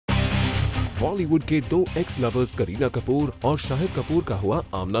बॉलीवुड के दो x lovers Kareena Kapoor और शाहिद कपूर का हुआ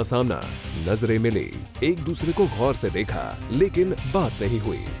आमना सामना। नजरें मिली, एक दूसरे को गौर से देखा, लेकिन बात नहीं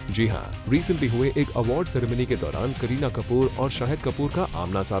हुई। जी हाँ, रिसेंटली हुए एक अवार्ड सेरेमनी के दौरान करीना कपूर और शाहिद कपूर का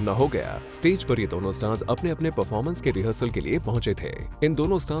आमना सामना हो गया। स्टेज पर ये दोनों स्टार्स अपने अपने परफॉर्मेंस के रिहर्सल के लिए पहुंचे थे। इन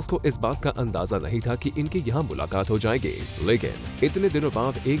दोनों स्टार्स को इस बात का अंदाजा नहीं था कि इनके यहाँ मुलाकात हो जाएगी, लेकिन इतने दिनों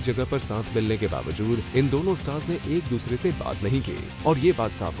बाद एक जगह पर साथ मिलने के बावजूद इन दोनों स्टार्स ने एक दूसरे से बात नहीं की और ये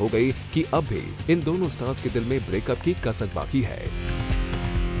बात साफ हो गई कि अब भी इन दोनों स्टार्स के दिल में ब्रेकअप की कसक बाकी है।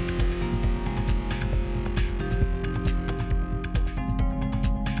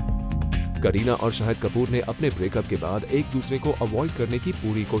 करीना और शाहिद कपूर ने अपने ब्रेकअप के बाद एक दूसरे को अवॉइड करने की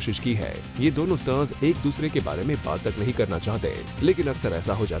पूरी कोशिश की है। ये दोनों स्टार्स एक दूसरे के बारे में बात तक नहीं करना चाहते, लेकिन अक्सर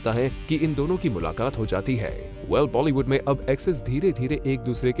ऐसा हो जाता है कि इन दोनों की मुलाकात हो जाती है। बॉलीवुड में अब एक्सेस धीरे धीरे एक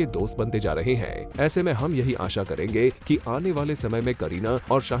दूसरे के दोस्त बनते जा रहे हैं। ऐसे में हम यही आशा करेंगे कि आने वाले समय में करीना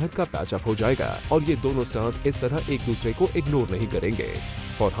और शाहिद का पैचअप हो जाएगा और ये दोनों स्टार्स इस तरह एक दूसरे को इग्नोर नहीं करेंगे।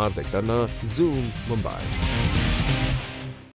 For Hardik टन्ना, zoom, Mumbai.